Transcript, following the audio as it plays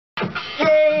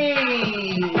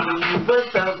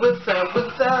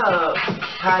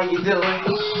How you doing?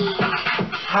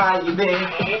 How you been?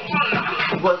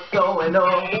 What's going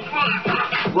on?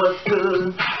 What's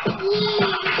good?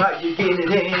 How you getting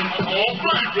it in?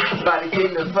 Body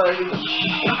getting the fuzzy.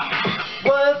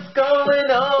 What's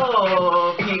going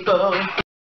on, people?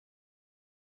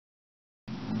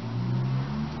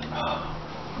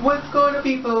 What's going on,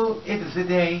 people? It is the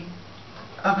day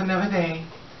of another day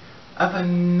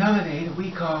that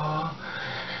we call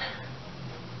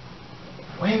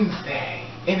Wednesday.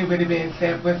 Anybody being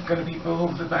said, what's going to be people?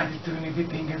 Hope everybody's doing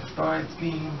everything as far as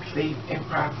being safe and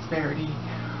prosperity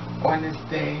on this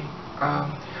day.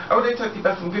 I want to talk to you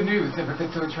about some good news. If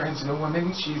it's to a transgender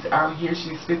woman, she's out here.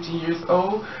 She's 15 years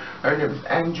old. Her name is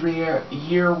Andraya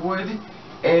Yearwood.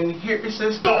 And here is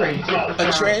her story.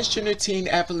 A transgender teen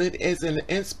athlete is an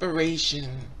inspiration.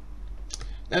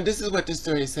 Now this is what the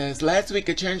story says. Last week,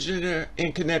 a transgender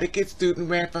in Connecticut student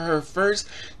ran for her first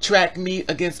track meet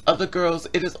against other girls.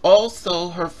 It is also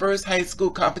her first high school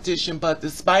competition, but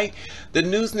despite the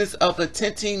newness of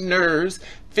attending nerves,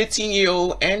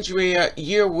 15-year-old Andraya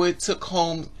Yearwood took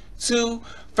home 2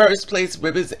 first-place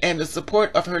ribbons and the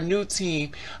support of her new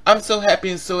team. I'm so happy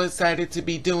and so excited to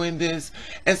be doing this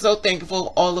and so thankful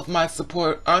for all of my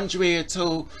support, Andraya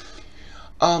told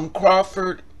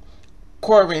Hartford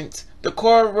Courant. The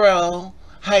Cromwell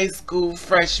High School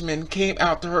freshman came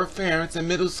out to her parents in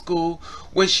middle school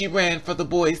where she ran for the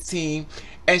boys team,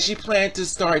 and she planned to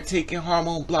start taking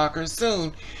hormone blockers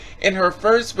soon. In her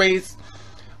first race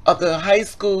of the high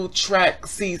school track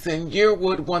season,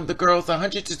 Yearwood won the girls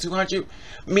 100 to 200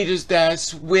 meters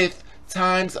dash with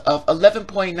times of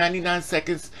 11.99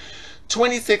 seconds,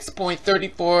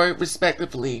 26.34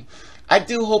 respectively. I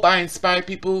do hope I inspire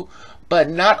people, but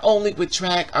not only with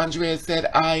track, Andraya said,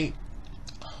 I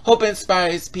hope it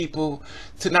inspires people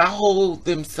to not hold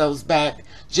themselves back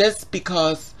just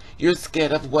because you're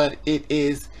scared of what it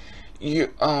is you're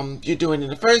doing in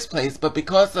the first place, but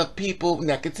because of people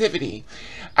negativity.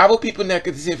 Our people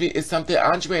negativity is something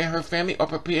Andraya and her family are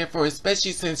prepared for,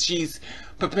 especially since she's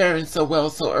preparing so well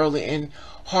so early. In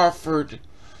Hartford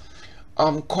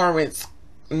Courant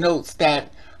notes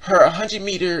that her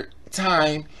 100-meter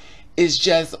time is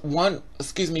just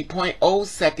 0.0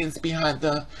 seconds behind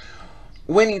the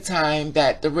winning time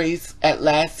that the race at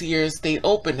last year's state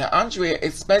open. Now, Andraya,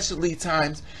 especially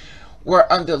times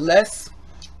were under less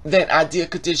than ideal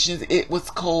conditions. It was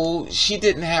cold. She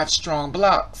didn't have strong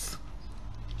blocks.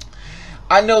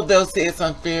 I know they'll say it's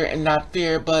unfair and not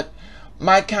fair, but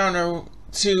my counter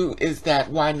to is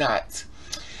that why not?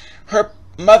 Her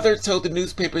mother told the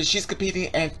newspaper she's competing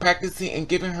and practicing and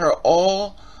giving her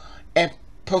all and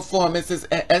performances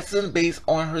and excellent based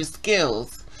on her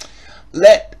skills.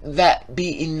 Let that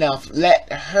be enough.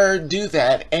 Let her do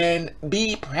that and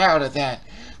be proud of that.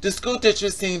 The school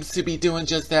district seems to be doing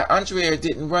just that. Andraya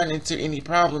didn't run into any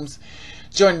problems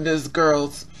joining this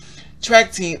girls'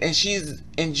 track team, and she's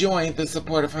enjoying the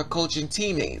support of her coach and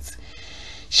teammates.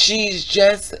 She's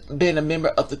just been a member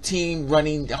of the team,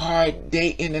 running hard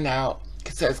day in and out,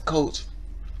 says Coach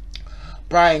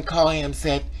Brian Callahan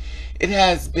said. It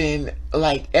has been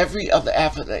like every other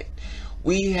athlete.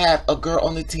 We have a girl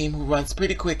on the team who runs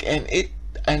pretty quick, and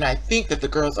I think that the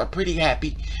girls are pretty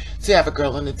happy to have a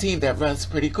girl on the team that runs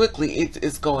pretty quickly. It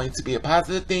is going to be a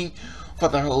positive thing for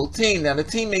the whole team. Now, the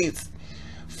teammate's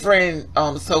friend,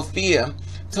 Sophia,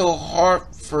 told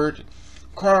Hartford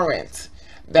Courant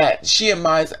that she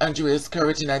admires Andraya's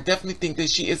courage, and I definitely think that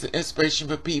she is an inspiration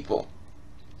for people.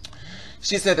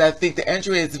 She said, I think that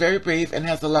Andraya is very brave and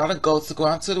has a lot of goals to go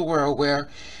out to the world where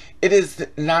it is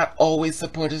not always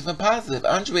supportive and positive.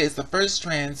 Andraya is the first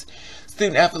trans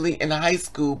student athlete in a high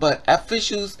school, but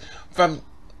officials from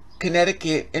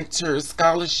Connecticut enter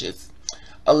scholarships,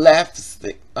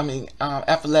 athletic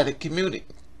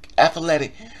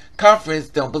conference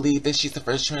don't believe that she's the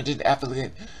first transgender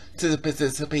athlete to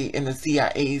participate in the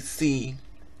CIAC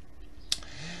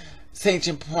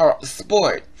sanctioned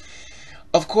sport.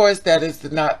 Of course, that is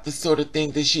not the sort of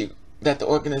thing that the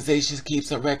organization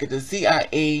keeps on record. The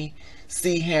CIAC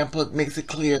handbook makes it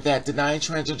clear that denying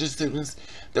transgender students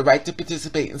the right to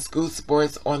participate in school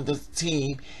sports on the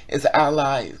team is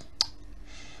allied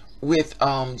with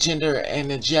gender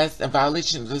and a just and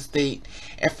violation of the state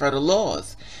and federal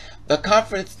laws. The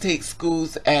conference takes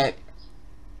schools at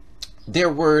their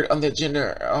word on their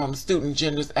gender, student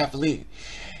genders athlete.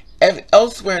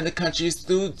 Elsewhere in the country,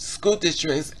 school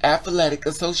districts, athletic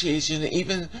associations, and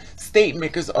even state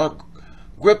makers are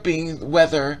gripping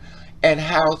whether and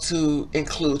how to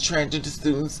include transgender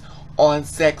students on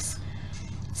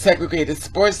sex-segregated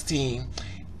sports team.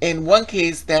 In one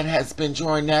case that has been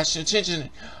drawing national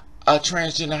attention, a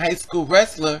transgender high school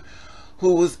wrestler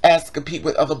who was asked to compete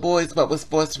with other boys but was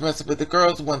forced to wrestle with the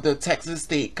girls, won the Texas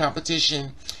state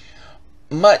competition,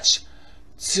 much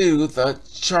to the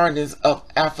chagrin of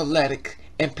athletic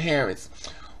and parents.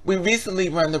 We recently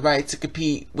won the right to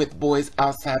compete with boys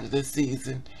outside of the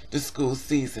school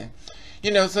season.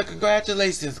 You know, so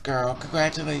congratulations, girl.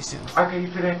 Congratulations. Okay,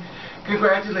 so then,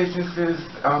 congratulations, sis.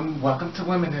 Welcome to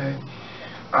womanhood.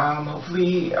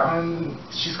 Hopefully,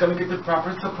 she's going to get the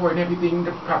proper support and everything,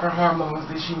 the proper hormones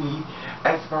that she needs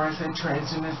as far as her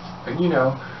transgender, you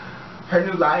know, her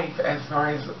new life as far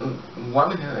as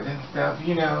womanhood and stuff,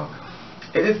 you know.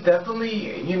 It is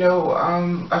definitely, you know,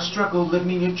 a struggle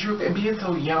living in your truth, and being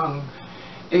so young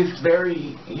is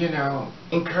very, you know,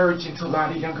 encouraging to a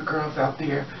lot of younger girls out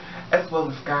there, as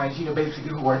well as guys, you know, basically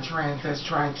who are trans, that's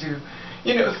trying to,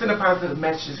 you know, send a positive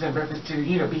message in reference to,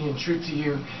 you know, being true to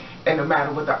you, and no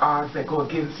matter what the odds that go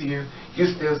against you,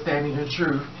 you're still standing your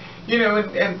truth. You know,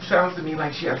 and it sounds to me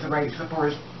like she has the right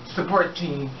support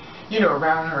team, you know,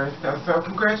 around her and stuff. So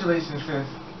congratulations, sis.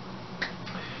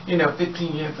 You know,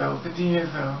 15 years old.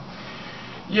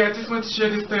 Yeah, I just wanted to share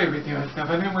this story with you and stuff.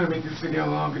 I didn't want to make this video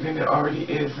longer than it already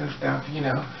is and stuff, you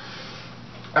know.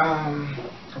 I'm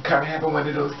kind of having one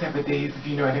of those type of days, if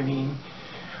you know what I mean.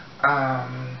 I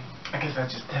guess I'll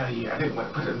just tell you. I didn't want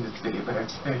to put it in this video, but I'll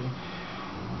just tell you.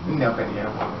 Nobody I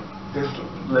won't. Just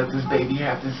let this baby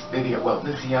have this video, well,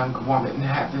 this young woman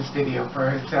have this video for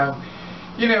herself.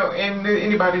 You know, and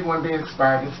anybody who want to be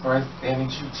inspired as far as standing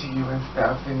true to you and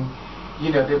stuff, and,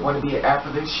 you know, they want to be an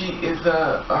athlete. She is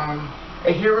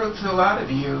a hero to a lot of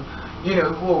you, you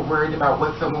know, who are worried about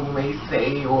what someone may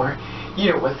say or,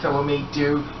 you know, what someone may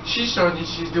do. She's showing you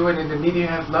she's doing it, and the media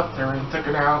has loved her and took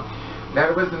her out. Now,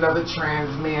 there was another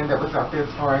trans man that was out there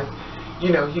as far as, you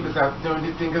know, he was out doing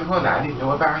this thing as well. Now, I didn't know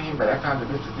about him, but I found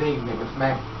out this today. His name was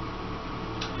Matt.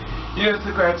 You know,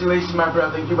 congratulations, my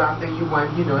brother. You out there, you won,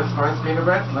 you know, as far as being a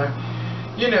wrestler.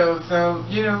 You know, so,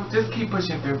 you know, just keep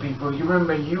pushing through, people. You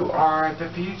remember, you are the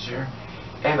future.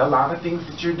 And a lot of things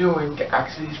that you're doing can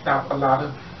actually stop a lot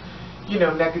of, you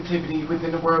know, negativity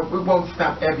within the world. We won't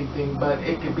stop everything, but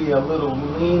it could be a little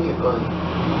leniently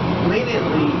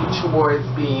towards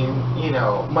being, you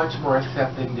know, much more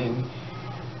accepting than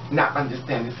not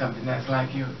understanding something that's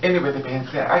like you. Anyway, that being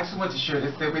said, I just want to share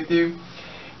this thing with you,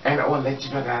 and I want to let you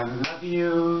know that I love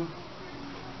you,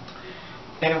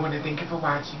 and I want to thank you for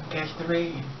watching. Catch the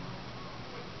rain.